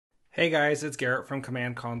Hey guys, it's Garrett from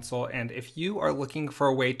Command Console, and if you are looking for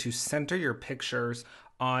a way to center your pictures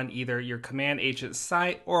on either your Command Agent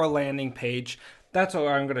site or a landing page, that's what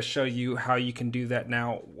I'm going to show you how you can do that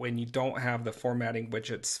now when you don't have the formatting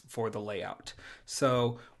widgets for the layout.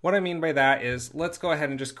 So what I mean by that is let's go ahead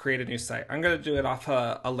and just create a new site. I'm going to do it off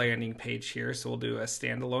a landing page here, so we'll do a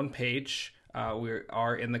standalone page. We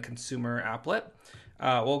are in the consumer applet.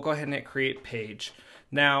 We'll go ahead and hit create page.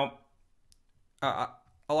 Now,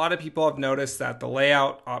 a lot of people have noticed that the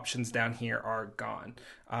layout options down here are gone.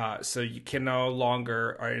 So you can no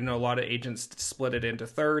longer, or a lot of agents split it into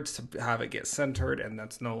thirds to have it get centered, and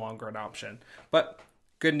that's no longer an option. But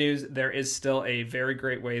good news, there is still a very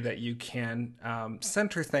great way that you can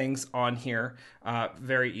center things on here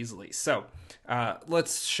very easily. So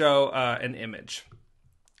let's show an image.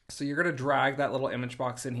 So you're going to drag that little image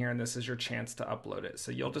box in here, and this is your chance to upload it.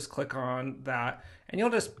 So you'll just click on that, and you'll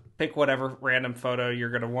just pick whatever random photo you're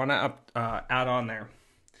going to want to add on there.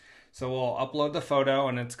 So we'll upload the photo,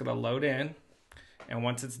 and it's going to load in. And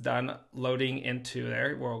once it's done loading into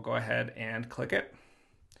there, we'll go ahead and click it.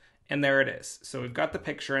 And there it is. So we've got the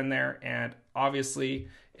picture in there, and obviously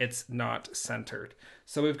it's not centered.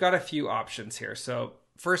 So we've got a few options here. So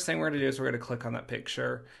first thing we're going to do is we're going to click on that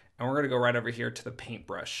picture, and we're going to go right over here to the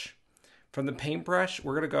paintbrush. From the paintbrush,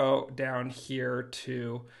 we're going to go down here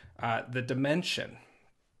to the dimension.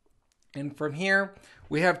 And from here,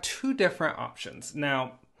 we have two different options.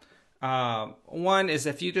 Now, one is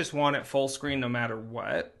if you just want it full screen no matter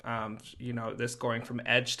what, this going from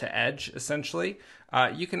edge to edge, essentially,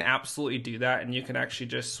 you can absolutely do that. And you can actually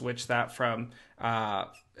just switch that from,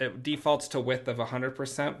 it defaults to width of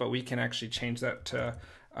 100%, but we can actually change that to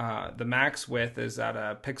the max width is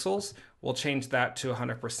at pixels. We'll change that to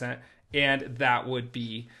 100%, and that would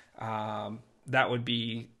be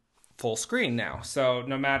full screen now. So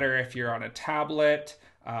no matter if you're on a tablet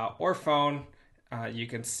or phone, you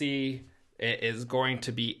can see it is going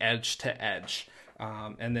to be edge to edge,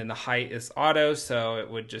 and then the height is auto, so it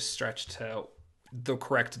would just stretch to the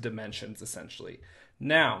correct dimensions essentially.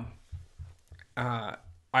 Now,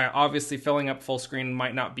 obviously filling up full screen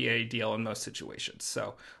might not be ideal in most situations.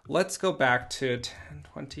 So let's go back to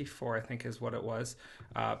 1024, I think is what it was,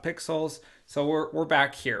 pixels. So we're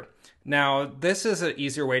back here. Now, this is an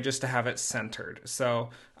easier way just to have it centered. So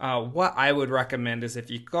what I would recommend is if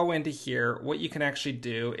you go into here, what you can actually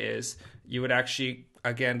do is you would actually,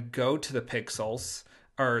 again, go to the pixels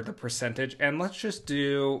or the percentage, and let's just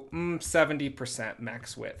do 70%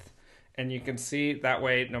 max width. And you can see that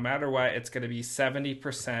way, no matter what, it's going to be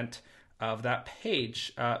 70% of that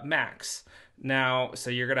page max. Now, so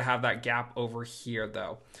you're going to have that gap over here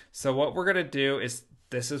though. So what we're going to do is,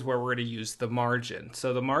 this is where we're going to use the margin.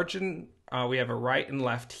 So the margin, we have a right and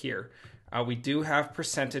left here. We do have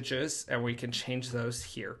percentages, and we can change those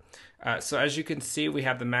here. So as you can see, we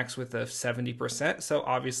have the max width of 70%. So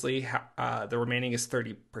obviously the remaining is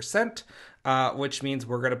 30%, which means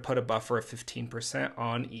we're going to put a buffer of 15%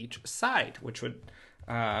 on each side, which would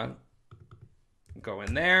go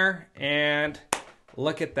in there, and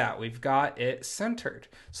look at that. We've got it centered.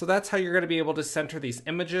 So that's how you're going to be able to center these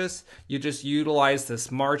images. You just utilize this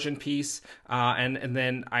margin piece, and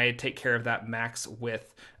then I take care of that max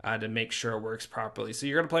width to make sure it works properly. So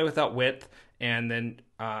you're going to play with that width, and then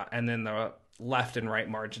the left and right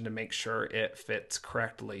margin to make sure it fits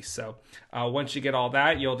correctly. So once you get all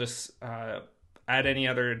that, you'll just add any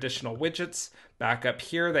other additional widgets back up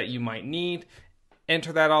here that you might need,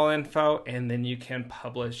 enter that all info, and then you can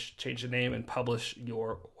publish, change the name, and publish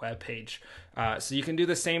your web page. So you can do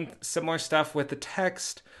the similar stuff with the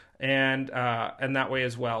text and that way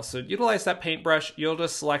as well. So utilize that paintbrush. You'll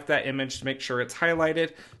just select that image to make sure it's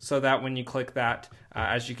highlighted, so that when you click that,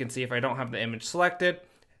 as you can see, if I don't have the image selected,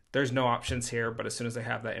 there's no options here, but as soon as I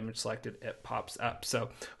have that image selected, it pops up. So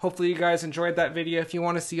hopefully you guys enjoyed that video. If you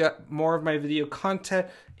want to see more of my video content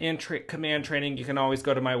and command training, you can always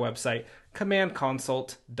go to my website,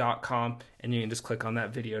 commandconsult.com, and you can just click on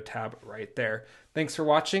that video tab right there. Thanks for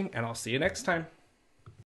watching, and I'll see you next time.